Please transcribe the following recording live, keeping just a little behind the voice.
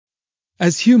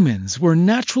As humans, we're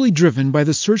naturally driven by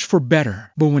the search for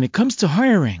better. But when it comes to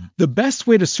hiring, the best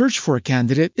way to search for a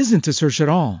candidate isn't to search at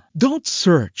all. Don't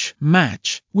search,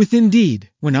 match with Indeed.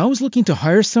 When I was looking to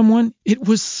hire someone, it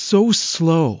was so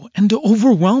slow and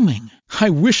overwhelming.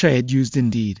 I wish I had used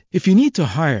Indeed. If you need to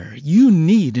hire, you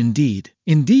need Indeed.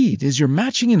 Indeed is your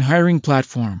matching and hiring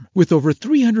platform with over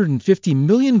 350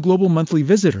 million global monthly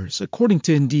visitors, according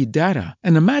to Indeed data,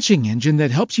 and a matching engine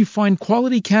that helps you find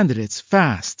quality candidates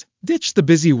fast. Ditch the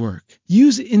busy work.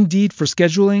 Use Indeed for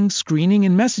scheduling, screening,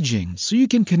 and messaging so you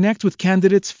can connect with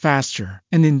candidates faster.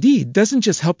 And Indeed doesn't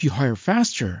just help you hire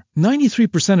faster.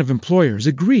 93% of employers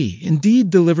agree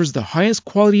Indeed delivers the highest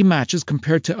quality matches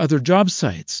compared to other job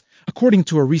sites, according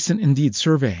to a recent Indeed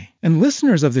survey. And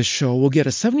listeners of this show will get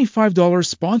a $75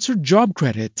 sponsored job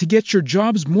credit to get your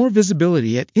jobs more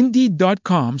visibility at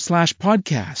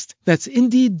Indeed.com/podcast. That's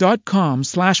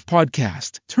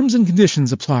Indeed.com/podcast. Terms and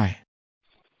conditions apply.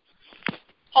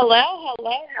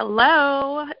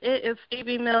 Hello. It is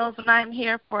Phoebe Mills, and I'm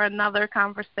here for another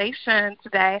conversation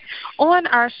today on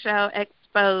our show,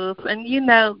 Exposed. And you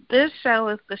know, this show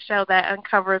is the show that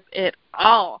uncovers it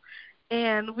all.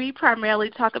 And we primarily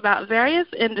talk about various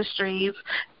industries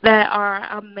that are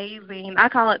amazing. I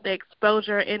call it the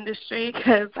exposure industry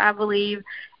because I believe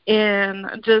in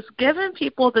just giving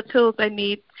people the tools they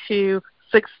need to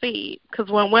succeed. Because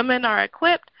when women are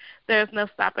equipped, there's no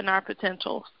stopping our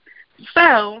potentials.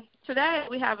 So today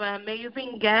we have an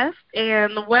amazing guest,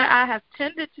 and what I have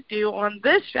tended to do on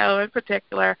this show in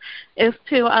particular is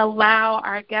to allow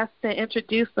our guests to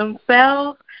introduce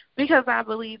themselves, because I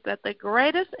believe that the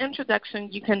greatest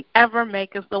introduction you can ever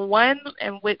make is the one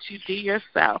in which you do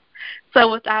yourself. So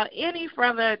without any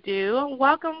further ado,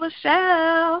 welcome,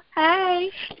 Lachelle. Hey.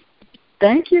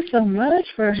 Thank you so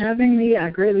much for having me.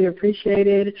 I greatly appreciate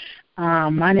it.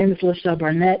 My name is Lachelle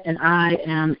Barnett, and I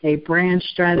am a brand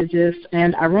strategist,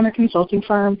 and I run a consulting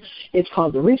firm. It's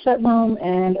called The Reset Room,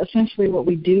 and essentially what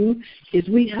we do is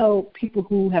we help people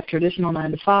who have traditional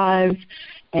 9-to-5s,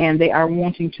 and they are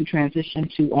wanting to transition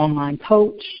to online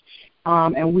coach,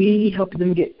 and we help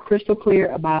them get crystal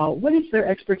clear about what is their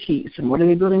expertise and what are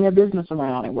they building their business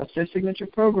around and what's their signature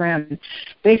program,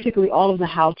 basically all of the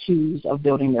how-tos of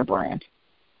building their brand.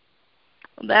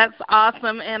 That's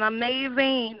awesome and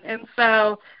amazing. And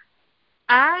so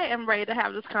I am ready to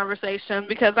have this conversation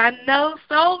because I know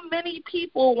so many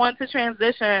people want to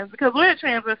transition because we're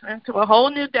transitioning to a whole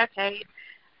new decade.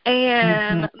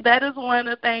 And that is one of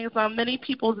the things on many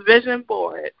people's vision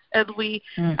boards as we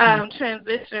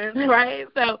transition, right?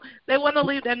 So they want to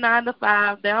leave their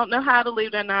 9-to-5. They don't know how to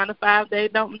leave their 9-to-5. They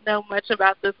don't know much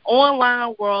about this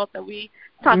online world that we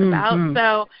talk about.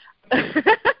 So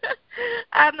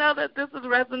I know that this is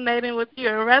resonating with you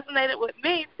and resonated with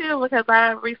me, too, because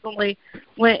I recently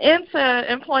went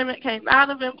into employment, came out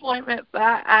of employment, so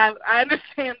I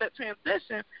understand that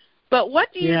transition. But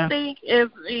what do you think is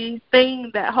the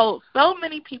thing that holds so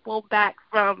many people back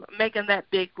from making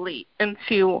that big leap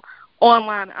into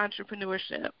online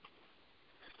entrepreneurship?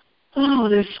 Oh,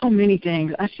 there's so many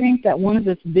things. I think that one of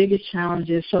the biggest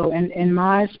challenges, so in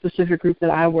my specific group that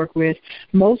I work with,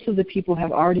 most of the people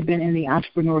have already been in the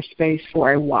entrepreneur space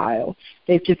for a while.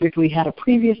 They've typically had a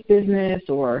previous business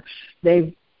or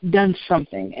they've done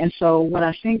something. And so what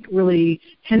I think really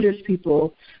hinders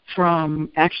people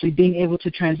from actually being able to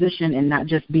transition and not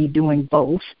just be doing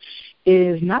both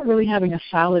is not really having a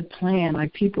solid plan.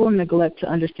 Like, people neglect to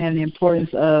understand the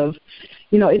importance of,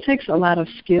 it takes a lot of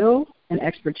skill and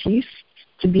expertise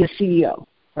to be a CEO,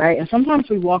 right? And sometimes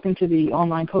we walk into the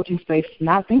online coaching space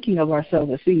not thinking of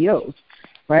ourselves as CEOs,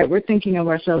 right? We're thinking of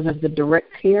ourselves as the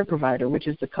direct care provider, which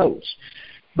is the coach.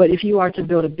 But if you are to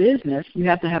build a business, you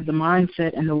have to have the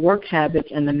mindset and the work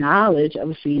habits and the knowledge of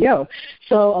a CEO.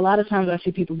 So a lot of times I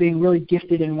see people being really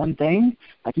gifted in one thing,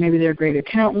 like maybe they're a great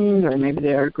accountant or maybe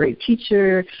they're a great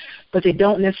teacher, but they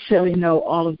don't necessarily know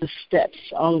all of the steps,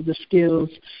 all of the skills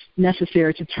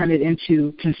necessary to turn it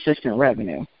into consistent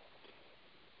revenue.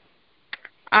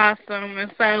 Awesome.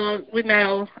 And so we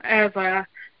know as a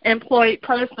employed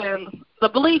person, the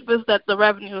belief is that the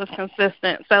revenue is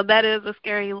consistent. So that is a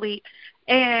scary leap.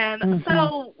 And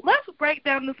so let's break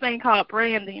down this thing called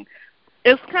branding.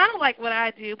 It's kind of like what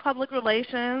I do. Public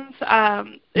relations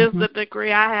is the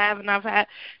degree I have, and I've had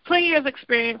 20 years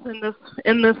experience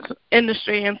in this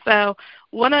industry. And so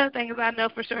one of the things I know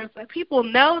for sure is that people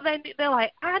know they're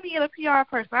like, I need a PR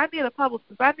person, I need a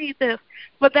publicist, I need this,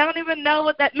 but they don't even know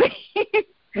what that means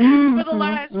for the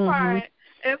large part.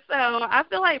 And so I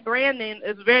feel like branding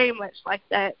is very much like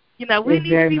that. We need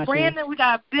to be branded. We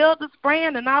got to build this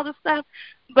brand and all this stuff.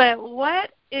 But what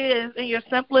is, in your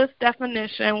simplest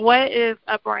definition, what is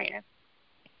a brand?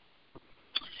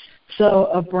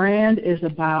 So a brand is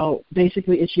about,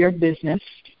 basically, it's your business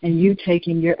and you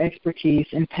taking your expertise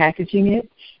and packaging it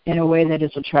in a way that is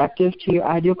attractive to your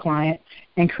ideal client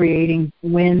and creating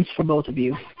wins for both of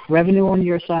you, revenue on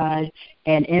your side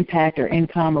and impact or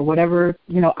income or whatever,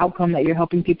 outcome that you're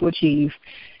helping people achieve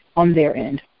on their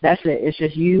end. That's it. It's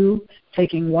just you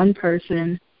taking one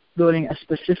person, building a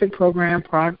specific program,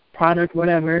 product,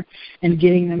 whatever, and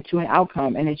getting them to an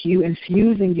outcome. And it's you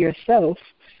infusing yourself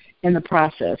in the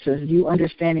process, is you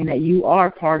understanding that you are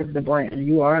part of the brand.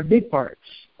 You are a big part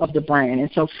of the brand.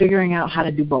 And so figuring out how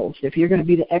to do both. If you're going to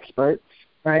be the expert,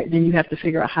 right, then you have to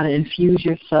figure out how to infuse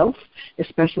yourself,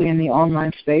 especially in the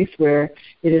online space where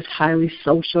it is highly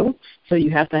social. So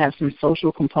you have to have some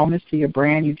social components to your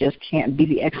brand. You just can't be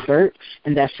the expert,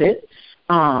 and that's it.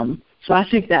 So I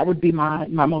think that would be my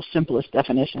most simplest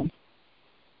definition.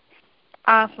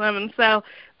 Awesome. And so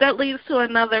that leads to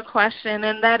another question,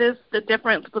 and that is the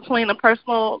difference between a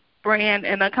personal brand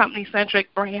and a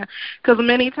company-centric brand. Because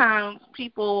many times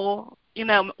people,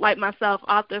 like myself,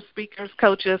 authors, speakers,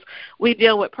 coaches, we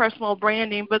deal with personal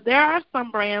branding, but there are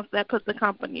some brands that put the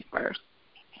company first.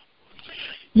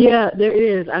 Yeah, there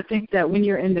is. I think that when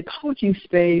you're in the coaching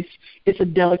space, it's a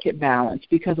delicate balance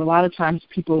because a lot of times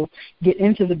people get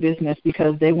into the business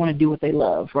because they want to do what they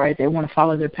love, right? They want to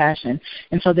follow their passion.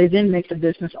 And so they then make the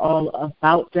business all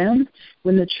about them,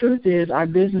 when the truth is our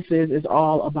businesses is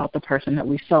all about the person that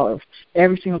we serve.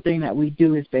 Every single thing that we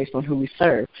do is based on who we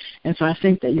serve. And so I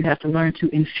think that you have to learn to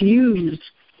infuse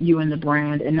you in the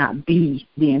brand and not be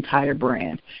the entire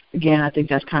brand. Again, I think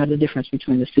that's kind of the difference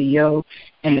between the CEO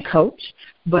and the coach.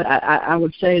 But I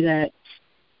would say that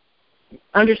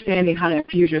understanding how to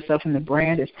infuse yourself in the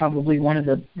brand is probably one of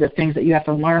the things that you have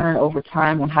to learn over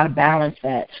time on how to balance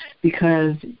that.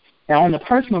 Because on the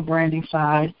personal branding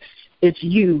side, it's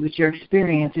you, it's your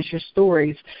experience, it's your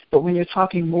stories. But when you're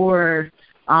talking more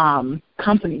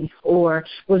company,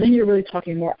 then you're really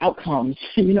talking more outcomes.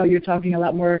 You're talking a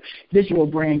lot more visual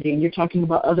branding. You're talking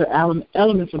about other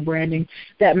elements of branding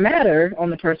that matter on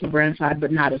the personal brand side,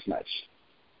 but not as much.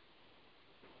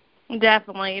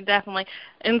 Definitely.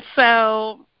 And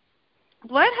so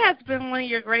what has been one of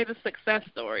your greatest success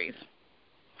stories?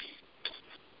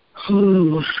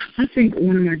 I think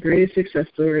one of my greatest success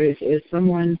stories is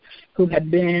someone who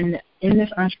had been in this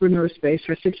entrepreneur space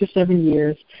for 6 or 7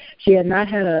 years. She had not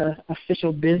had an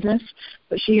official business,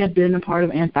 but she had been a part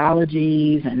of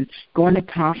anthologies and going to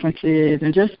conferences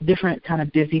and just different kind of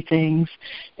busy things.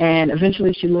 And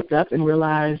eventually she looked up and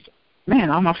realized, man,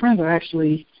 all my friends are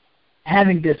actually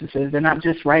having businesses. They're not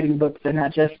just writing books. They're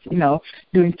not just,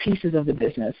 doing pieces of the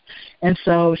business. And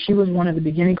so she was one of the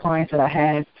beginning clients that I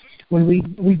had when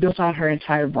we built out her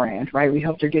entire brand, right? We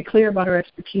helped her get clear about her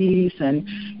expertise and,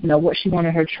 what she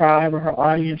wanted her tribe or her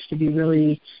audience to be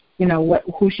really,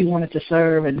 who she wanted to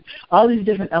serve and all these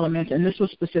different elements. And this was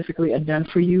specifically a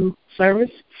done-for-you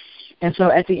service. And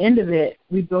so at the end of it,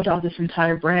 we built out this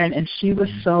entire brand, and she was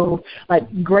so,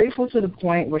 grateful to the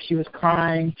point where she was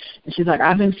crying. And she's like,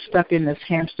 I've been stuck in this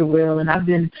hamster wheel, and I've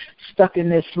been stuck in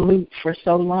this loop for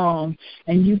so long,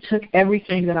 and you took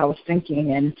everything that I was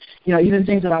thinking and, even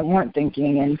things that I weren't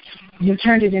thinking, and you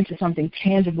turned it into something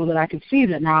tangible that I could see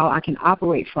that now I can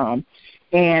operate from.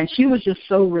 And she was just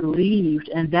so relieved,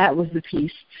 and that was the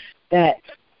piece that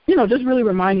just really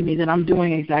reminding me that I'm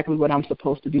doing exactly what I'm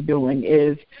supposed to be doing,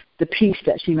 is the peace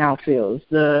that she now feels,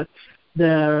 the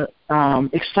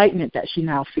excitement that she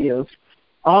now feels.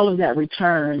 All of that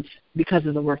returns because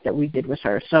of the work that we did with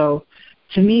her. So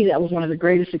to me, that was one of the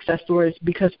greatest success stories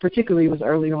because particularly it was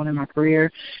early on in my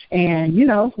career. And,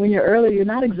 when you're early, you're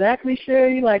not exactly sure.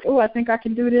 You're like, I think I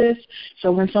can do this. So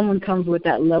when someone comes with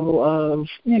that level of,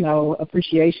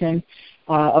 appreciation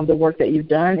of the work that you've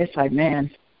done, it's like, man,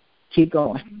 keep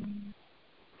going.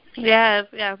 Yes,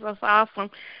 that's awesome.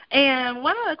 And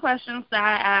one of the questions that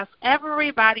I ask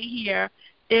everybody here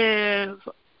is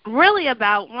really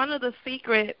about one of the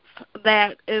secrets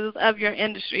that is of your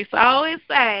industry. So I always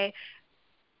say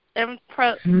and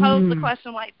pose the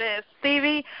question like this,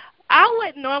 Stevie, I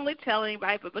wouldn't normally tell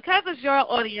anybody, but because it's your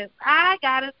audience, I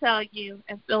got to tell you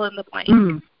and fill in the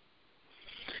blank.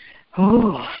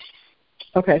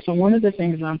 Okay, so one of the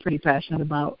things I'm pretty passionate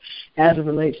about as it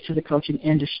relates to the coaching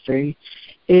industry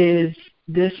is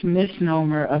this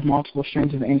misnomer of multiple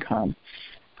streams of income.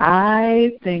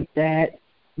 I think that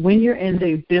when you're in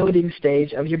the building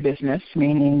stage of your business,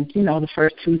 meaning, the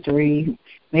first 2, 3,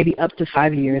 maybe up to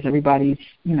 5 years, everybody's,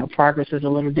 progress is a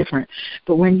little different.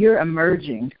 But when you're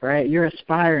emerging, right, you're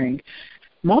aspiring,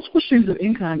 multiple streams of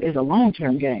income is a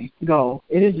long-term goal.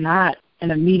 It is not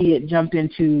an immediate jump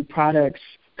into products,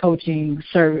 coaching,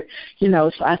 service,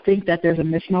 so I think that there's a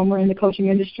misnomer in the coaching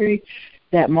industry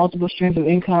that multiple streams of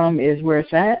income is where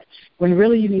it's at, when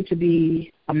really you need to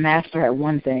be a master at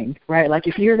one thing, right? Like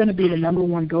if you're going to be the number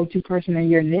one go-to person in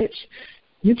your niche,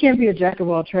 you can't be a jack of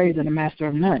all trades and a master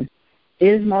of none.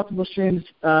 Is multiple streams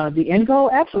the end goal?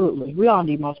 Absolutely. We all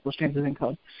need multiple streams of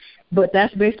income. But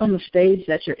that's based on the stage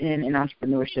that you're in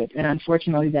entrepreneurship. And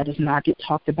unfortunately, that does not get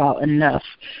talked about enough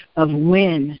of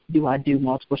when do I do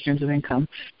multiple streams of income,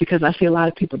 because I see a lot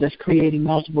of people just creating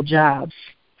multiple jobs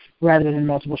rather than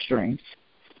multiple streams.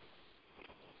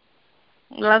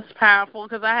 Well, that's powerful,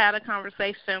 because I had a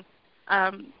conversation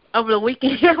over the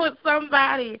weekend with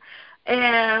somebody,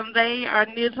 and they are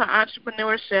new to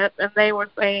entrepreneurship, and they were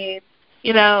saying,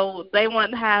 you know, they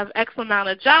want to have X amount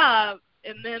of jobs,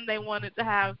 and then they wanted to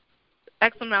have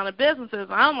X amount of businesses.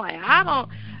 I'm like, I don't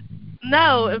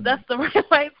know if that's the right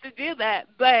way to do that,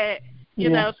 but, you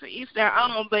know, to each their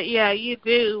own. But, yeah,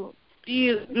 you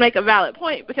make a valid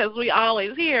point, because we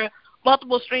always hear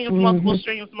multiple streams, multiple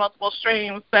streams, multiple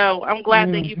streams. So I'm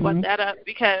glad that you brought that up,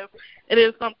 because it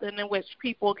is something in which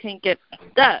people can get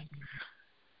stuck.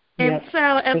 And so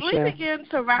as we begin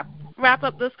to wrap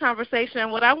up this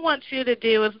conversation, what I want you to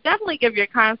do is definitely give your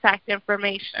contact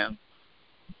information.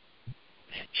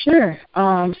 Sure.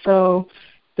 So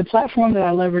the platform that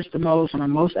I leverage the most and I'm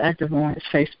most active on is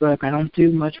Facebook. I don't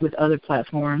do much with other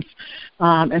platforms.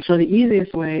 And so the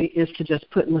easiest way is to just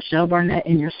put Lachelle Barnett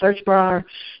in your search bar.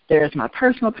 There's my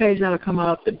personal page that will come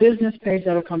up, the business page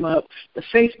that will come up, the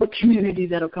Facebook community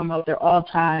that will come up. They're all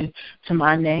tied to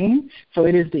my name. So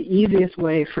it is the easiest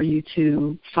way for you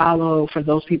to follow for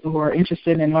those people who are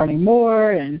interested in learning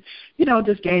more and, you know,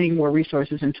 just gaining more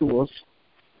resources and tools.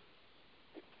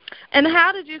 And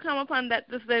how did you come upon that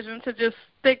decision to just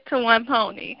stick to one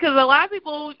pony? Because a lot of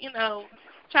people, you know,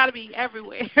 try to be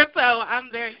everywhere. So I'm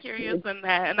very curious in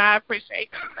that, and I appreciate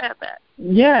you said that.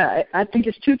 Yeah, I think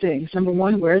it's two things. Number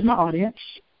one, where's my audience,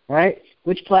 right?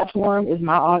 Which platform is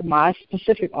my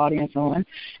specific audience on?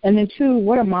 And then two,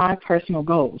 what are my personal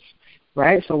goals,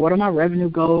 right? So what are my revenue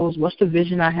goals? What's the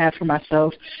vision I have for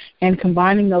myself? And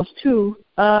combining those two,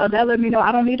 that let me know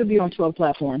I don't need to be on 12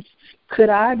 platforms. Could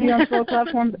I be on 12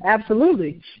 platforms?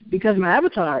 Absolutely, because my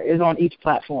avatar is on each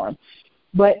platform.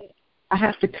 But I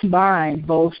have to combine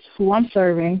both who I'm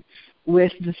serving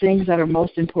with the things that are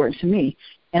most important to me.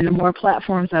 And the more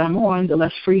platforms that I'm on, the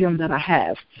less freedom that I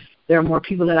have. There are more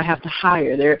people that I have to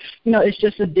hire. It's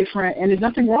just a different, and there's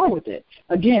nothing wrong with it.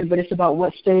 Again, but it's about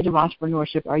what stage of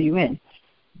entrepreneurship are you in.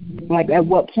 Like, at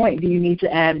what point do you need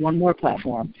to add one more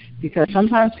platform? Because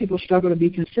sometimes people struggle to be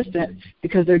consistent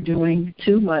because they're doing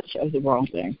too much of the wrong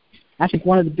thing. I think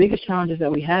one of the biggest challenges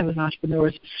that we have as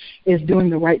entrepreneurs is doing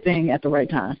the right thing at the right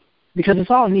time, because it's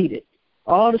all needed.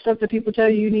 All the stuff that people tell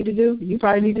you need to do, you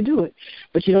probably need to do it,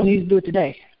 but you don't need to do it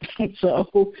today.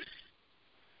 So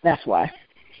that's why.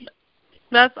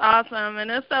 That's awesome, and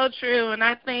it's so true, and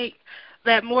I think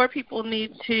that more people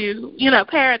need to,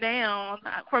 pare down.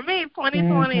 For me,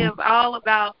 2020 is all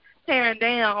about paring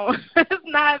down. It's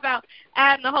not about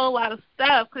adding a whole lot of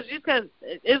stuff, because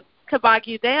it could bog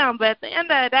you down. But at the end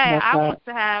of the day, I want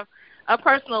to have a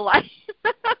personal life.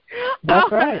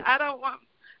 That's right. I don't want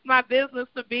my business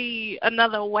to be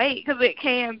another weight, because it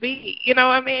can be. You know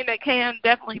what I mean? It can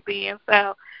definitely be. And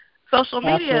so social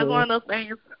media is one of those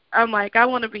things. I'm like, I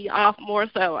want to be off more,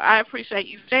 so I appreciate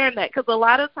you sharing that, because a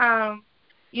lot of times,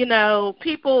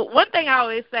 people, one thing I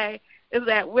always say is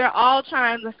that we're all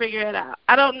trying to figure it out.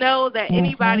 I don't know that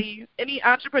anybody, any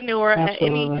entrepreneur at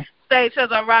any stage has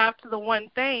arrived to the one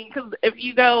thing, because if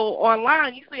you go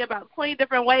online, you see about 20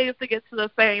 different ways to get to the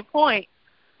same point.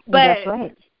 But, that's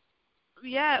right.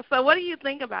 Yeah, so what do you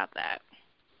think about that?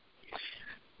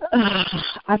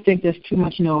 I think there's too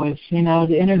much noise.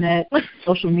 The internet,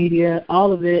 social media,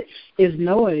 all of it is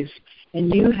noise.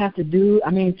 And you have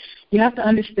to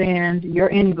understand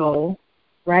your end goal,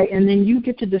 right? And then you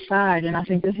get to decide. And I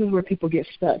think this is where people get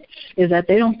stuck, is that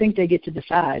they don't think they get to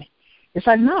decide. It's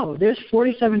like, no, there's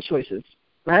 47 choices,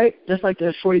 right? Just like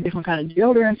there's 40 different kind of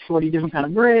deodorants, 40 different kind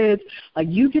of breads. Like,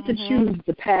 you get to choose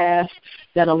the path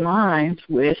that aligns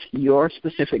with your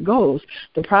specific goals.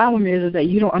 The problem is that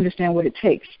you don't understand what it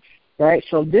takes, right?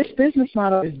 So this business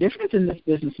model is different than this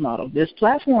business model. This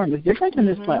platform is different than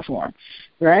this platform,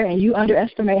 right? And you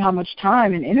underestimate how much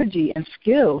time and energy and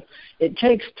skill it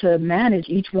takes to manage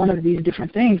each one of these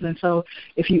different things. And so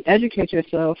if you educate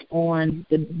yourself on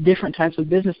the different types of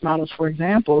business models, for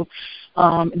example,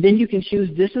 then you can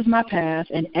choose, this is my path,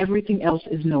 and everything else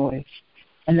is noise.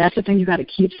 And that's the thing you got to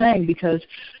keep saying, because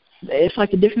it's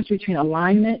like the difference between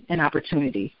alignment and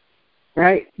opportunity,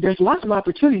 right? There's lots of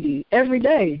opportunity. Every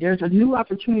day there's a new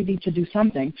opportunity to do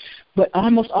something, but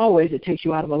almost always it takes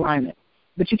you out of alignment.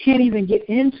 But you can't even get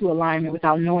into alignment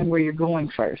without knowing where you're going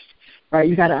first, right?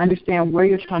 You got to understand where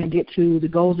you're trying to get to, the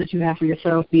goals that you have for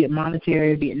yourself, be it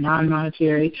monetary, be it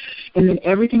non-monetary, and then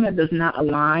everything that does not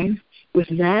align with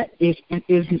that is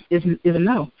a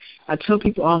no. I tell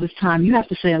people all this time, you have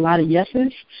to say a lot of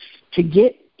yeses to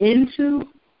get into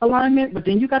alignment, but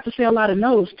then you got to say a lot of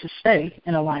no's to stay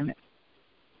in alignment.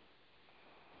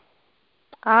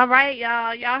 All right,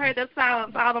 y'all. Y'all heard the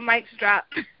silence. All the mics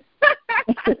dropped.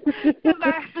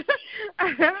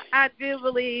 I do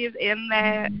believe in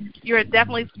that. You're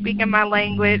definitely speaking my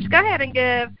language. Go ahead and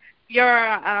give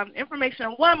your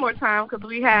information one more time, because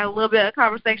we had a little bit of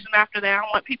conversation after that. I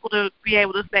want people to be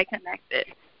able to stay connected.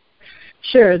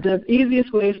 Sure. The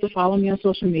easiest way is to follow me on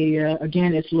social media.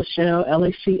 Again, it's Lachelle,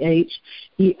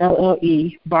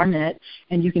 Lachelle, Barnett,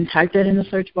 and you can type that in the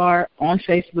search bar on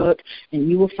Facebook, and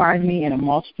you will find me in a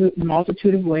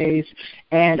multitude of ways.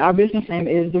 And our business name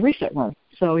is The Reset Room,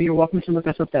 so you're welcome to look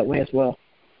us up that way as well.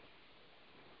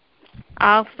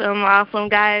 Awesome,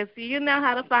 guys. Do you know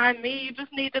how to find me? You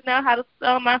just need to know how to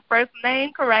spell my first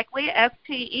name correctly,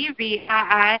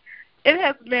 Stevii. It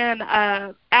has been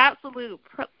an absolute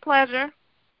pleasure,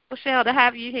 Michelle, to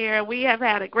have you here. We have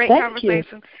had a great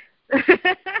conversation.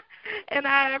 And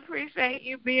I appreciate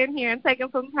you being here and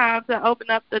taking some time to open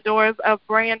up the doors of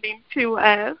branding to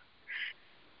us.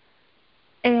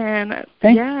 And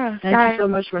thank you so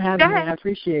much for having me. I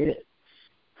appreciate it.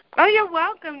 Oh, you're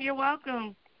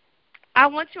welcome. I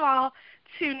want you all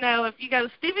to know, if you go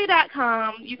to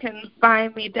Stevii.com, you can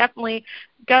find me. Definitely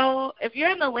go. If you're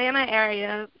in the Atlanta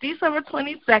area, December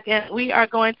 22nd, we are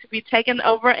going to be taking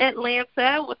over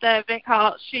Atlanta with an event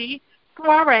called She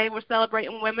Soiree. We're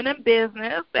celebrating women in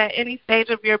business at any stage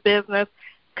of your business.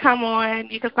 Come on.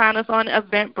 You can find us on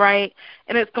Eventbrite,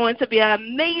 and it's going to be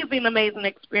an amazing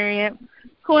experience.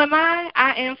 Who am I?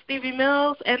 I am Stevie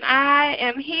Mills, and I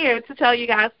am here to tell you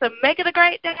guys to make it a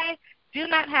great day. Do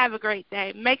not have a great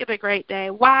day. Make it a great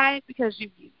day. Why? Because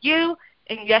you,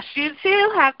 and yes, you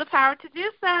too, have the power to do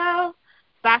so.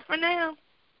 Bye for now.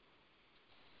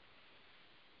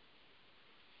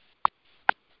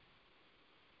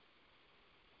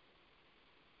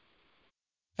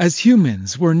 As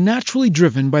humans, we're naturally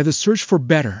driven by the search for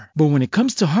better. But when it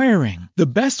comes to hiring, the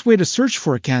best way to search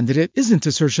for a candidate isn't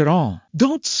to search at all.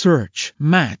 Don't search,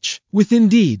 match with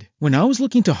Indeed. When I was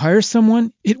looking to hire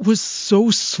someone, it was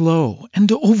so slow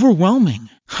and overwhelming.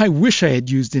 I wish I had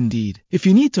used Indeed. If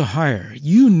you need to hire,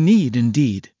 you need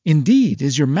Indeed. Indeed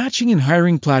is your matching and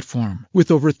hiring platform with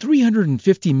over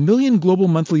 350 million global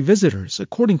monthly visitors,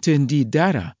 according to Indeed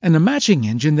data, and a matching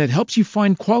engine that helps you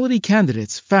find quality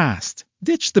candidates fast.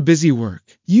 Ditch the busy work.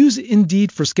 Use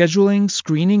Indeed for scheduling,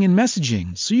 screening, and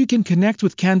messaging so you can connect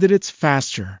with candidates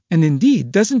faster. And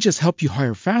Indeed doesn't just help you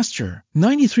hire faster.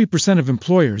 93% of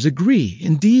employers agree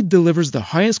Indeed delivers the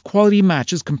highest quality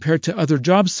matches compared to other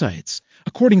job sites,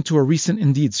 according to a recent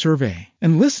Indeed survey.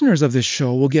 And listeners of this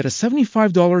show will get a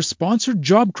 $75 sponsored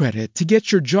job credit to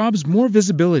get your jobs more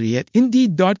visibility at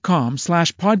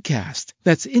Indeed.com/podcast.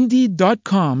 That's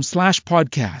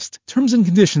Indeed.com/podcast. Terms and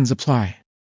conditions apply.